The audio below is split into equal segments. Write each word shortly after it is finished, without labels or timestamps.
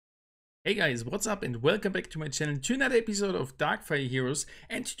Hey guys, what's up and welcome back to my channel to another episode of Darkfire Heroes,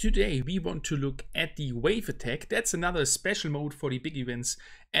 and today we want to look at the wave attack. That's another special mode for the big events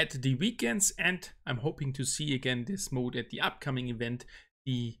at the weekends, and I'm hoping to see again this mode at the upcoming event,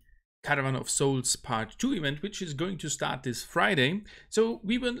 the Caravan of Souls Part 2 event, which is going to start this Friday. So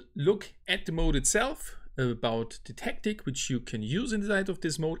we will look at the mode itself, about the tactic which you can use inside of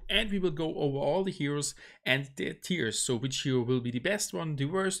this mode, and we will go over all the heroes and their tiers. So which hero will be the best one, the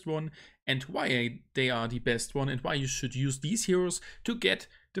worst one, and why they are the best one, and why you should use these heroes to get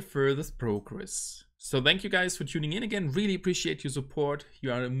the furthest progress. So thank you guys for tuning in again, really appreciate your support,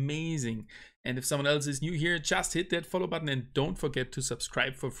 you are amazing. And if someone else is new here, just hit that follow button and don't forget to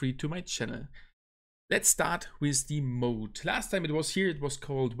subscribe for free to my channel. Let's start with the mode. Last time it was here, it was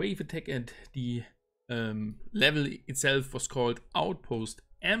called Wave Attack, and the level itself was called Outpost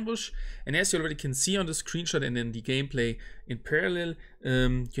Ambush. And as you already can see on the screenshot and in the gameplay in parallel,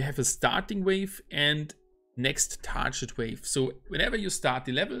 you have a starting wave and next target wave. So whenever you start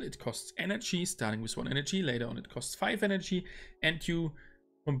the level, it costs energy, starting with 1 energy. Later on it costs 5 energy, and you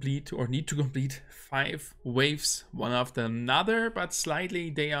complete or need to complete 5 waves one after another, but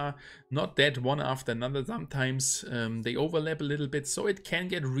slightly they are not that one after another. Sometimes they overlap a little bit, so it can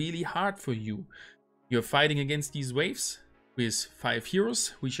get really hard for you. You're fighting against these waves with 5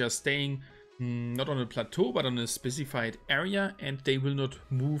 heroes, which are staying not on a plateau but on a specified area, and they will not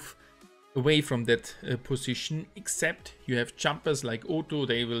move away from that position, except you have jumpers like Otto.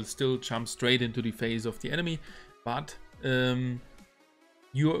 They will still jump straight into the face of the enemy, but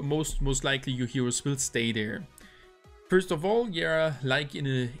most likely your heroes will stay there. First of all, you're like in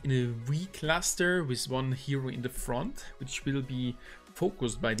a V cluster with one hero in the front, which will be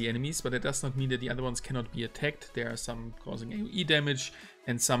focused by the enemies, but that does not mean that the other ones cannot be attacked. There are some causing AoE damage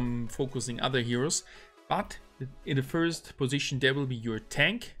and some focusing other heroes, but in the first position there will be your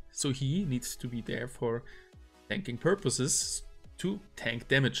tank, so he needs to be there for tanking purposes to tank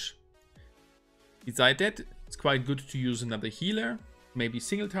damage. Beside that, it's quite good to use another healer, maybe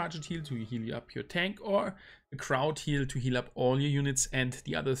single target heal to heal up your tank, or a crowd heal to heal up all your units, and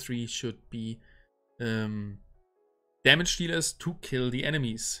the other 3 should be damage dealers to kill the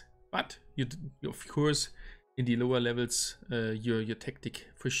enemies. But you of course, in the lower levels, your tactic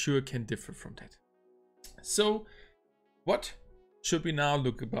for sure can differ from that. So what should we now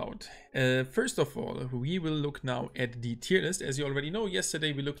look about? First of all, we will look now at the tier list. As you already know,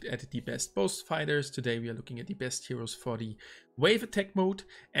 yesterday we looked at the best boss fighters. Today we are looking at the best heroes for the wave attack mode.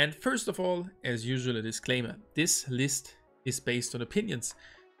 And first of all, as usual, a disclaimer: this list is based on opinions,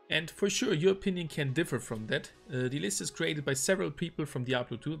 and for sure your opinion can differ from that. The list is created by several people from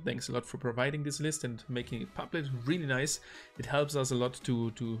Diablo 2. Thanks a lot for providing this list and making it public. Really nice. It helps us a lot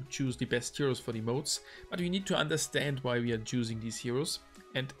to choose the best heroes for the modes. But we need to understand why we are choosing these heroes.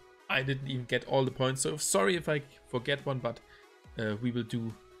 And I didn't even get all the points, so sorry if I forget one, but we will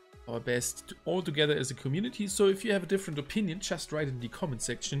do our best all together as a community. So if you have a different opinion, just write it in the comment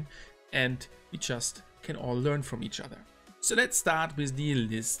section and we just can all learn from each other. So let's start with the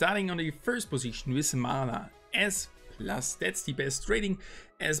list, starting on the first position with Mana S+. That's the best rating,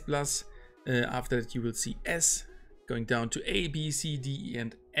 S+. After that you will see S, going down to A, B, C, D, E,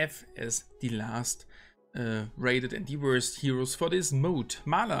 and F as the last rated and the worst heroes for this mode.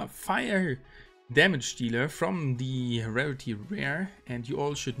 Mala, fire damage dealer from the rarity rare, and you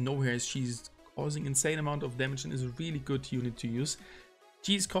all should know her as she's causing insane amount of damage and is a really good unit to use.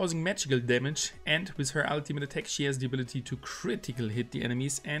 She's causing magical damage, and with her ultimate attack she has the ability to critical hit the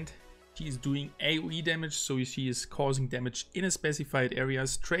enemies, and she's doing AoE damage, so she is causing damage in a specified area,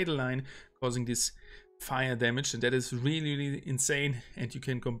 straight line, causing this fire damage, and that is really insane. And you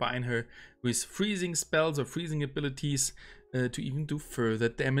can combine her with freezing spells or freezing abilities to even do further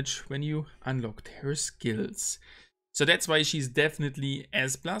damage when you unlocked her skills. So that's why she's definitely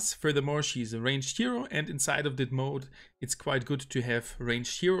S+. Furthermore, she's a ranged hero, and inside of that mode it's quite good to have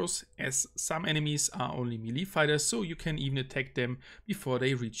ranged heroes, as some enemies are only melee fighters, so you can even attack them before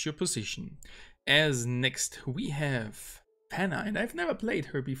they reach your position. As next we have Fenna, and I've never played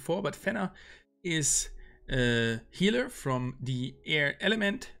her before, but Fenna is a healer from the air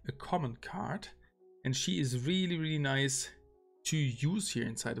element, a common card, and she is really nice to use here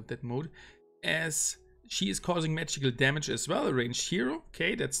inside of that mode, as she is causing magical damage as well, a ranged hero.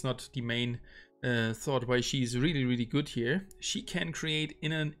 Okay, that's not the main thought why she is really good here. She can create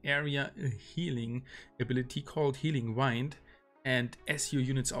in an area a healing ability called Healing Wind, and as your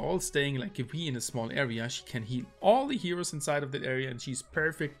units are all staying like a V in a small area, she can heal all the heroes inside of that area, and she's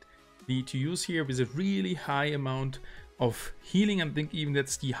perfectly to use here with a really high amount of healing. I think even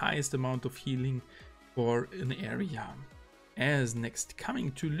that's the highest amount of healing for an area. as next.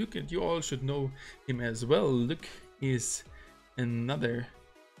 Coming to Luke, and you all should know him as well. Luke is another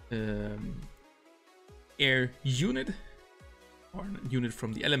air unit, or a unit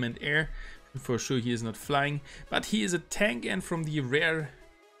from the element air. For sure he is not flying, but he is a tank, and from the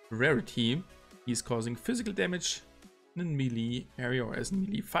rarity he is causing physical damage in a melee area, or as a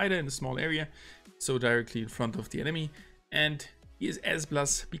melee fighter in a small area, so directly in front of the enemy. And he is S+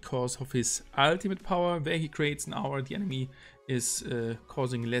 because of his ultimate power, where he creates an aura. The enemy is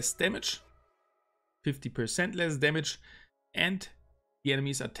causing less damage, 50% less damage, and the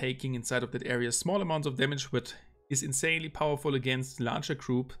enemies are taking inside of that area small amounts of damage, but is insanely powerful against larger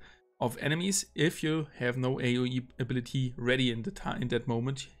group of enemies. If you have no AoE ability ready in that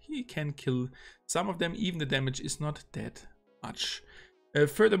moment, he can kill some of them. Even the damage is not that much.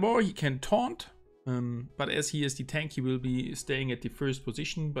 Furthermore, he can taunt, but as he is the tank, he will be staying at the first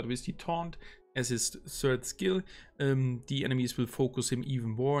position. But with the taunt as his third skill, the enemies will focus him even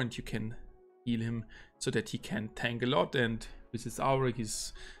more, and you can heal him so that he can tank a lot. And with his aura,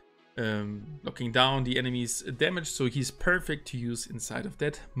 he's knocking down the enemy's damage, so he's perfect to use inside of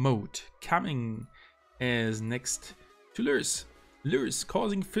that mode. Coming as next to Lurs. Lurs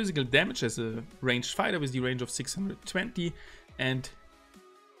causing physical damage as a ranged fighter with the range of 620, and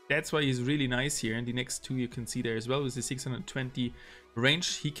that's why he's really nice here. And the next two you can see there as well. With the 620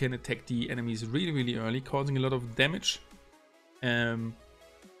 range, he can attack the enemies really early, causing a lot of damage. And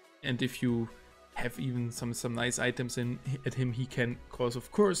if you have even some nice items at him, he can cause, of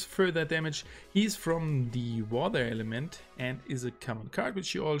course, further damage. He's from the water element and is a common card,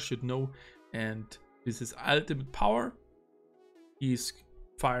 which you all should know. And with his ultimate power, he's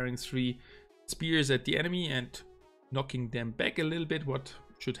firing 3 spears at the enemy and knocking them back a little bit, what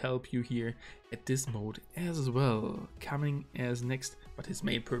should help you here at this mode as well. Coming as next, but his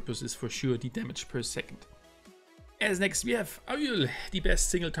main purpose is for sure the damage per second. As next we have Ayul, the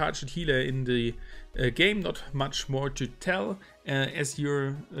best single target healer in the game. Not much more to tell, as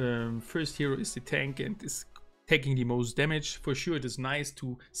your first hero is the tank and is taking the most damage. For sure it is nice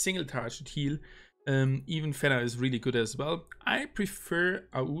to single target heal. Even Fenna is really good as well. I prefer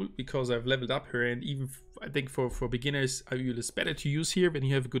Ayul because I've leveled up her, and even I think for beginners Ayul is better to use here when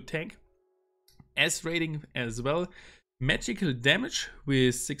you have a good tank. S rating as well. Magical damage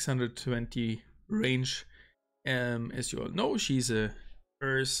with 620 range. As you all know, she's a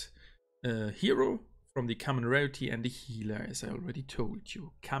Earth hero from the common rarity and the healer, as I already told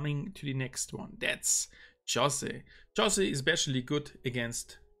you. Coming to the next one, that's Jose. Jose is especially good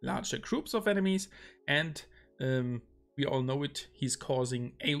against larger groups of enemies, and we all know it. He's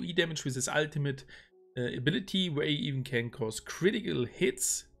causing AoE damage with his ultimate ability, where he even can cause critical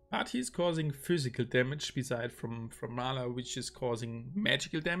hits, but he's causing physical damage beside from Mala, which is causing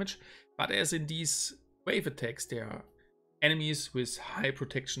magical damage. But as in these wave attacks, there are enemies with high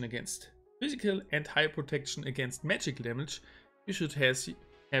protection against physical and high protection against magical damage. You should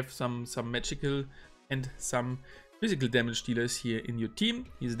have some magical and some physical damage dealers here in your team.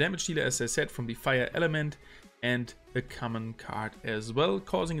 He's a damage dealer, as I said, from the fire element, and a common card as well,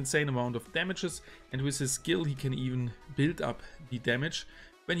 causing insane amount of damages. And with his skill, he can even build up the damage.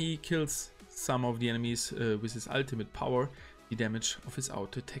 When he kills some of the enemies with his ultimate power, the damage of his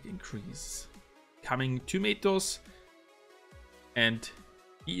auto attack increases. Coming to Metos, and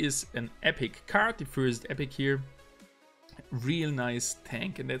he is an epic card, the first epic here. Real nice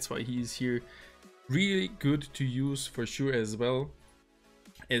tank, and that's why he is here. Really good to use for sure as well,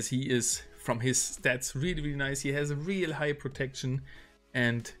 as he is, from his stats, really nice. He has a real high protection,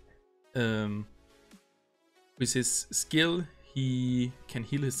 and with his skill he can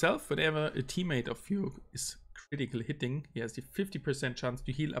heal himself whenever a teammate of you is critical hitting. He has the 50% chance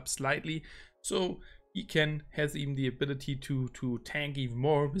to heal up slightly, so he has even the ability to tank even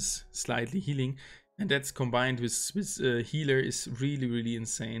more with slightly healing, and that's combined with healer is really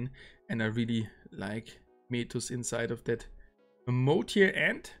insane. And I really like Metos inside of that mode here.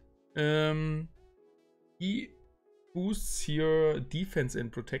 And he boosts your defense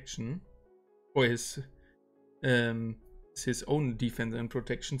and protection, or his own defense and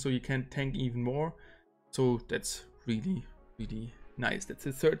protection, so you can tank even more. So that's really nice. That's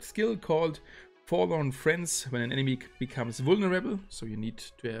the third skill, called Forlorn Friends. When an enemy becomes vulnerable, so you need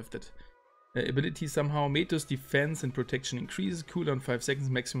to have that ability somehow. Metos defense and protection increases, cooldown 5 seconds,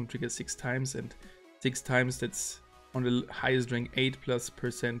 maximum trigger 6 times, and 6 times that's on the highest rank,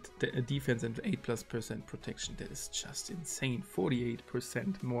 8+% defense and 8+% protection. That is just insane.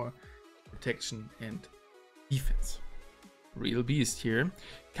 48% more protection and defense. real beast here.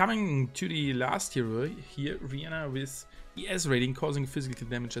 Coming to the last hero here, Rihanna with the S rating, causing physical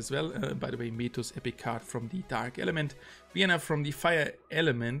damage as well. By the way, Metos epic card from the dark element. Rihanna from the fire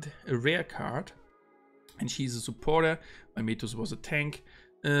element, a rare card. And she's a supporter, while Metos was a tank.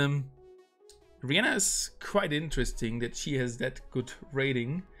 Rihanna is quite interesting that she has that good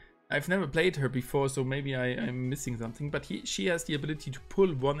rating. I've never played her before, so maybe I'm missing something. But she has the ability to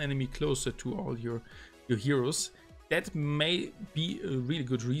pull one enemy closer to all your heroes. That may be a really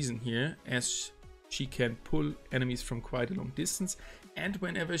good reason here, as she can pull enemies from quite a long distance. And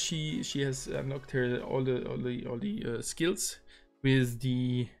whenever she has unlocked her all the skills with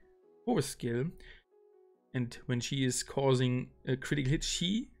the 4th skill, and when she is causing a critical hit,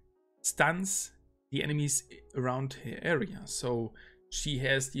 she stuns the enemies around her area. So she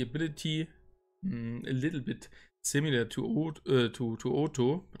has the ability, a little bit similar to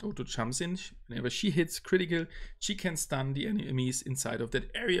Otto, but Otto jumps in. Whenever she hits critical, she can stun the enemies inside of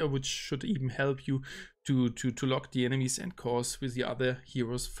that area, which should even help you to lock the enemies and cause with the other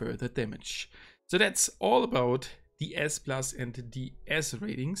heroes further damage. So that's all about the S plus and the S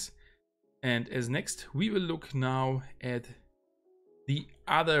ratings. And as next, we will look now at the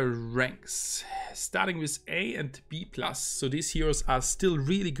other ranks, starting with A and B plus. So these heroes are still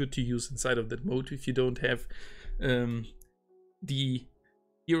really good to use inside of that mode if you don't have the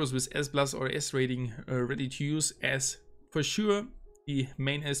heroes with S plus or S rating ready to use, as for sure the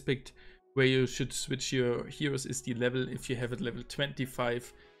main aspect where you should switch your heroes is the level. If you have a level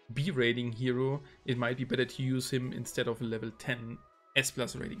 25 B rating hero, it might be better to use him instead of a level 10 S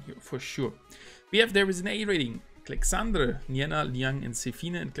plus rating hero for sure. We have there with an A rating Klexander, Nienna, Liang and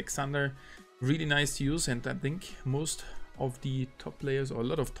Sefine. And Klexander, really nice to use, and I think most of the top players, or a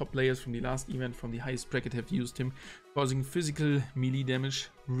lot of top players from the last event from the highest bracket, have used him, causing physical melee damage.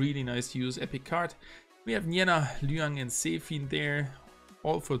 Really nice to use, epic card. We have Nienna, Liang and Sefine there,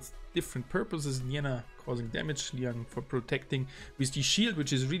 all for different purposes. Nienna causing damage, Liang for protecting with the shield,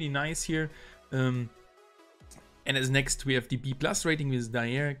 which is really nice here. And as next, we have the B plus rating with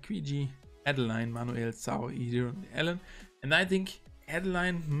Daer, Quiji, Adeline, Manuel, Sao, Idir, and Ellen. And I think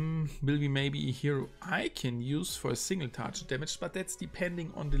Adeline will be maybe a hero I can use for a single target damage, but that's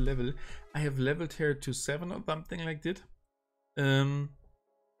depending on the level. I have leveled her to 7 or something like that.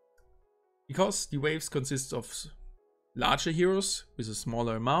 Because the waves consist of larger heroes with a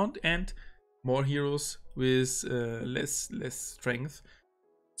smaller amount and more heroes with less strength.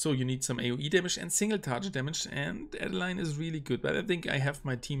 So you need some AoE damage and single target damage, and Adeline is really good. But I think I have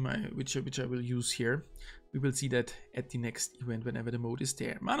my team which I will use here. We will see that at the next event whenever the mode is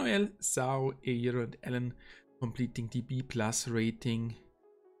there. Manuel, Sao, Eir and Ellen completing the B plus rating.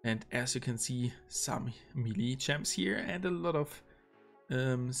 And as you can see, some melee champs here and a lot of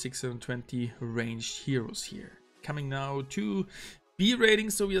 620 ranged heroes here. Coming now to B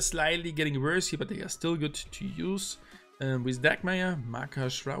rating, so we are slightly getting worse here, but they are still good to use. With Dagmeier,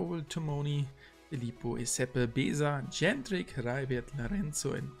 Makash, Raul, Tomoni, Filippo, Esepe, Beza, Gentric, Raibert,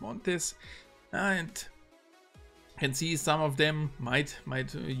 Lorenzo and Montes. And you can see some of them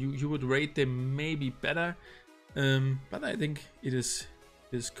you would rate them maybe better, but I think it is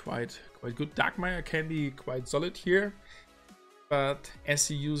quite good. Dagmeier can be quite solid here, but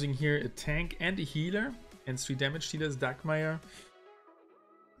as you're using here a tank and a healer and 3 damage dealers, Dagmeier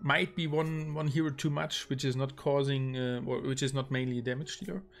might be one hero too much, which is not causing or which is not mainly a damage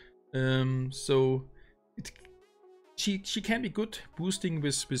dealer. So she can be good boosting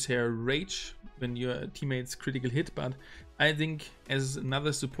with her rage when your teammates critical hit, but I think as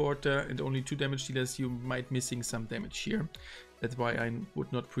another supporter and only 2 damage dealers, you might missing some damage here. That's why I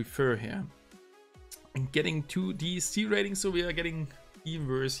would not prefer her. And getting to the C rating, so we are getting even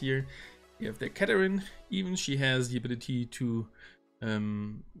worse here. We have the Catherine. Even she has the ability to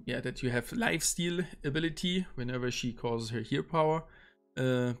that you have lifesteal ability whenever she causes her hero power,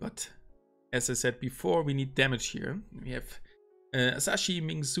 but as I said before, we need damage here. We have Asashi,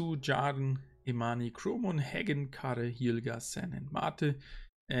 Mingsu, Jarden, Imani, Chromon, Hagen, Kare, Hilga, Sen and Marte.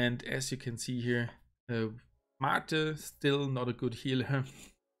 And as you can see here, Marte still not a good healer.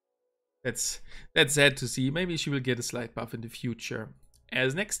 That's sad to see. Maybe she will get a slight buff in the future.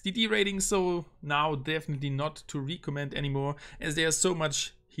 As next, the D rating, so now definitely not to recommend anymore, as there are so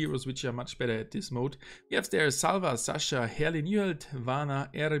much heroes which are much better at this mode. We have there Salva, Sasha, Herlin, Juhelt, Vana,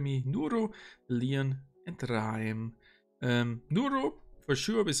 Eremi, Nuro, Leon and Raim. Nuro, for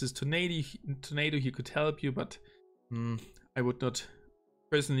sure, with his tornado he could help you, but I would not,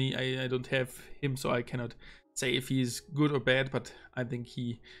 personally, I don't have him, so I cannot say if he's good or bad, but I think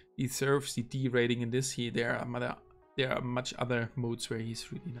he deserves the D rating in this. There are much other modes where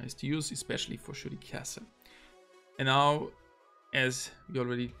he's really nice to use, especially for Shuri Castle. And now as we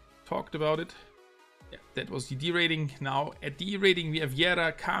already talked about it. Yeah, that was the D rating. Now at the E rating we have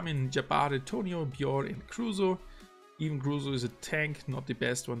Yera, Carmen, Jabbar, Tonio, Bjor and Cruzo. Even Cruzo is a tank, not the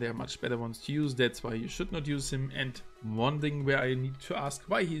best one. There are much better ones to use. That's why you should not use him. And one thing where I need to ask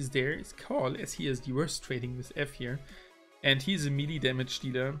why he is there is Carl, as he has the worst trading with F here. And he's a melee damage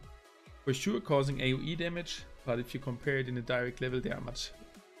dealer, for sure causing AoE damage. But if you compare it in a direct level, there are much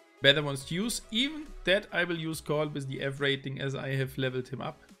better ones to use. Even that I will use Carl with the F rating, as I have leveled him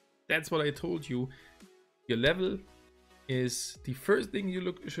up. That's what I told you. Your level is the first thing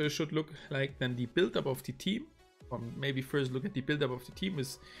you should look like, then the build-up of the team. Or maybe first look at the build-up of the team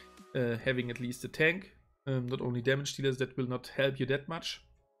is having at least a tank. Not only damage dealers, that will not help you that much.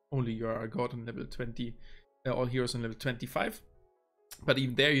 Only you are a god on level 20, all heroes on level 25. But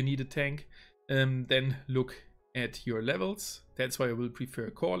even there you need a tank. Then look at your levels. That's why I will prefer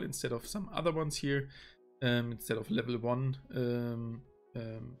Call instead of some other ones here. Instead of level 1.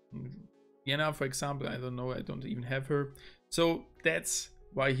 Vienna, for example, I don't know, I don't even have her. So that's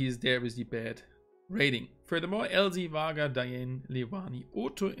why he's there with the bad rating. Furthermore, Elsie, Vaga, Diane, Levani,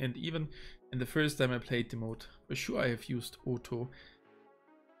 Otto, and even in the first time I played the mode, for sure I have used Otto,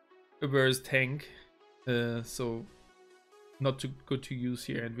 a worse tank, so not too good to use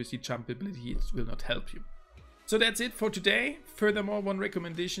here, and with the jump ability it will not help you. So that's it for today. Furthermore, one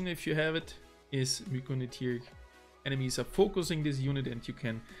recommendation, if you have it, is Mykonitier enemies are focusing this unit and you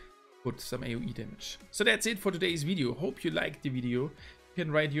can put some AoE damage. So that's it for today's video. Hope you liked the video. You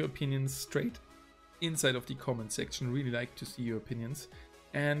can write your opinions straight inside of the comment section. Really like to see your opinions.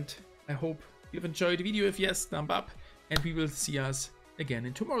 And I hope you've enjoyed the video. If yes, thumb up. And we will see us again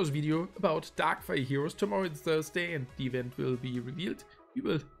in tomorrow's video about Darkfire Heroes. Tomorrow is Thursday and the event will be revealed. We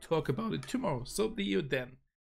will talk about it tomorrow. So see you then.